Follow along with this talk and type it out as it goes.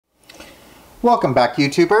Welcome back,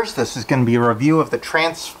 YouTubers. This is going to be a review of the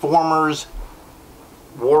Transformers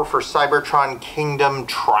War for Cybertron Kingdom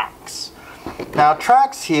Trax. Now,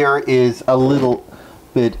 Trax here is a little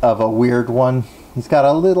bit of a weird one. He's got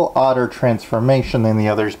a little odder transformation than the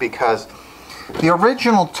others because the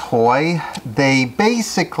original toy, they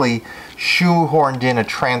basically shoehorned in a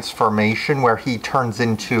transformation where he turns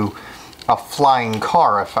into a flying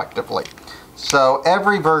car, effectively. So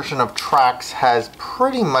every version of Trax has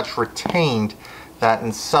pretty much retained that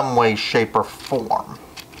in some way, shape, or form.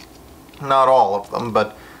 Not all of them,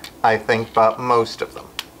 but I think about most of them.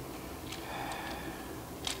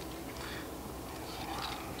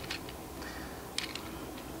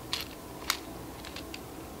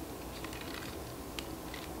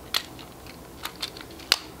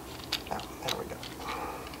 There we go.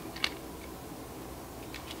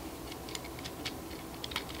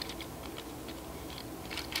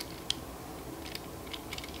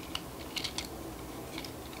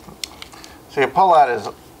 So you pull out his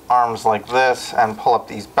arms like this and pull up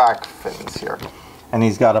these back fins here. And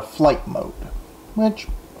he's got a flight mode, which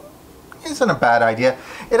isn't a bad idea.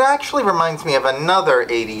 It actually reminds me of another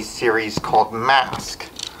 80s series called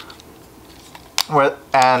Mask.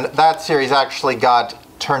 And that series actually got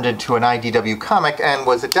turned into an IDW comic and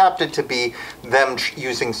was adapted to be them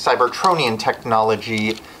using Cybertronian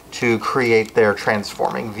technology to create their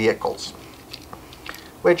transforming vehicles.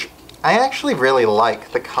 Which I actually really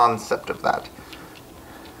like the concept of that.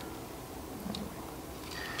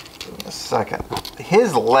 Give me a second.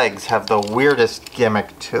 His legs have the weirdest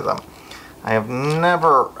gimmick to them. I have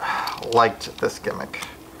never liked this gimmick.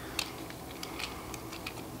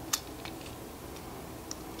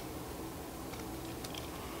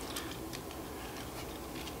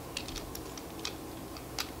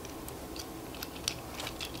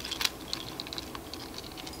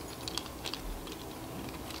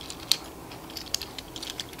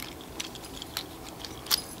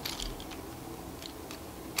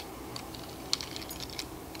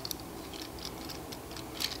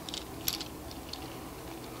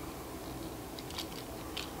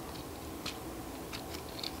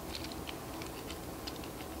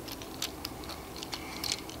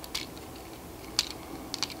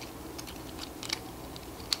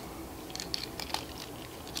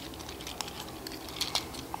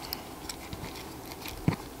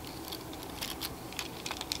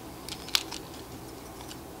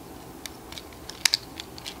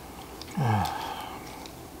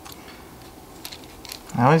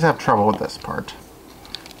 I always have trouble with this part.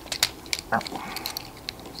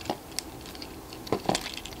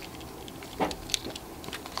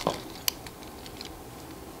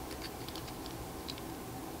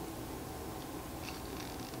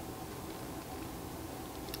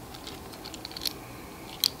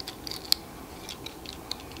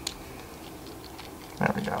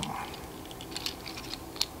 There we go.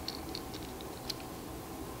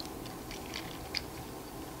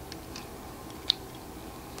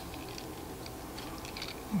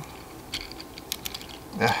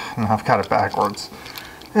 Now I've got it backwards.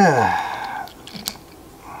 There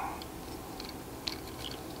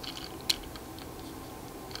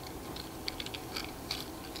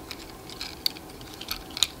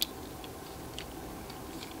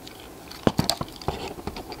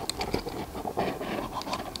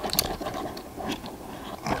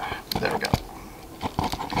we go.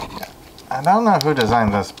 I don't know who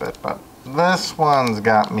designed this bit, but this one's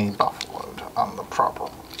got me buffaloed on the proper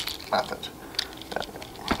method.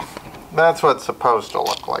 That's what it's supposed to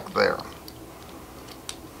look like there.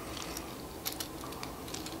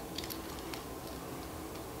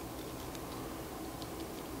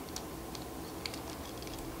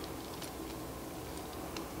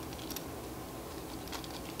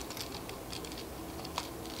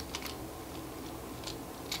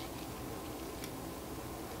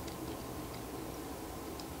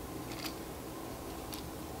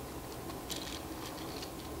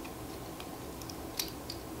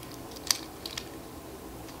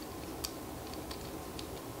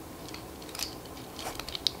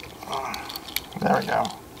 There we go.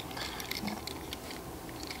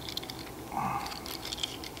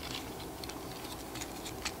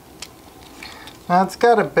 Now it's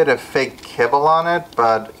got a bit of fake kibble on it,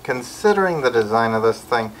 but considering the design of this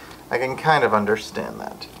thing, I can kind of understand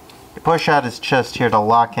that. You push out his chest here to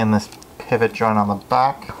lock in this pivot joint on the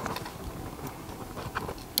back.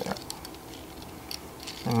 There.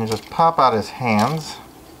 And you just pop out his hands.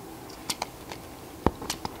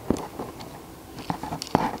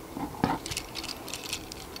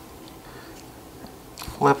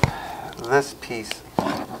 Flip this piece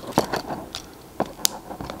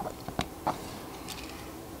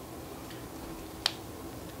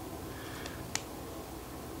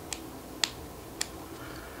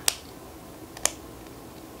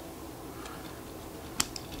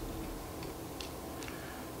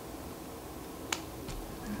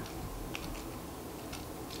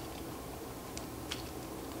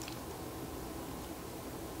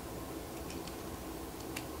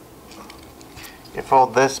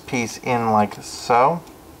fold this piece in like so.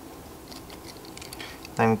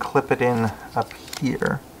 Then clip it in up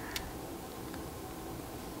here.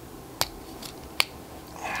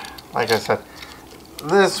 Like I said,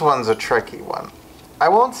 this one's a tricky one. I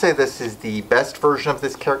won't say this is the best version of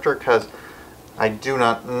this character because I do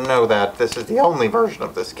not know that this is the only version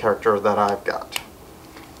of this character that I've got.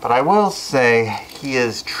 But I will say he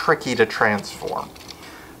is tricky to transform.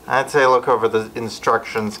 I'd say look over the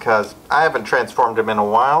instructions because I haven't transformed him in a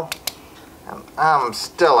while and I'm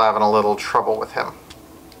still having a little trouble with him.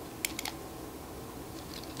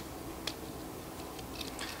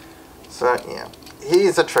 So yeah,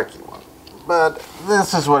 he's a tricky one. But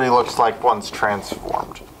this is what he looks like once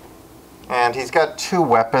transformed. And he's got two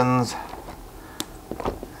weapons.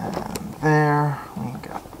 And there we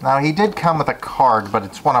go. Now he did come with a card, but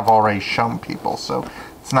it's one I've already shown people, so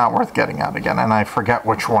it's not worth getting out again. And I forget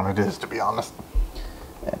which one it is, to be honest.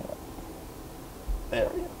 Anyway. There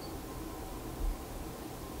he is.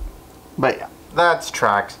 But yeah, that's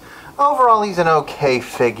Trax. Overall, he's an okay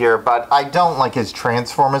figure, but I don't like his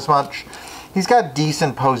transform as much. He's got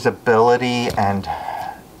decent posability and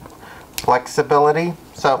flexibility,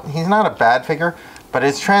 so he's not a bad figure, but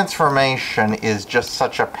his transformation is just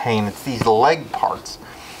such a pain. It's these leg parts.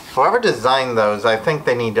 Whoever designed those, I think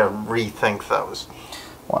they need to rethink those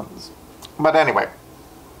ones. But anyway,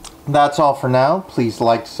 that's all for now. Please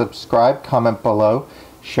like, subscribe, comment below,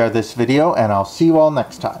 share this video, and I'll see you all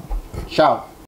next time. Ciao.